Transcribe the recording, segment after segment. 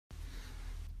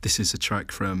This is a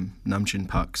track from Namjoon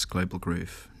Park's Global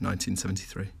Groove,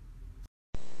 1973.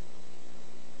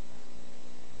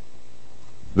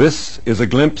 This is a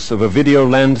glimpse of a video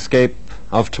landscape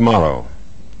of tomorrow,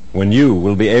 when you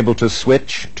will be able to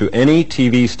switch to any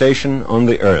TV station on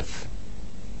the earth,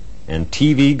 and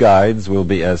TV guides will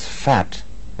be as fat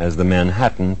as the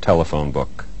Manhattan telephone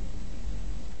book.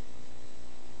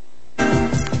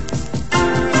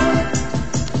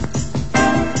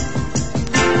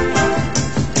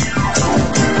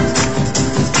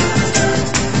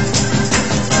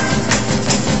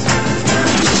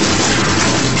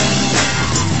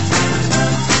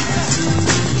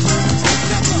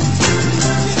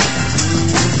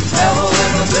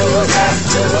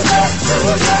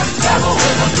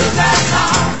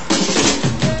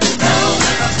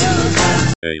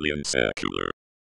 Alien Secular.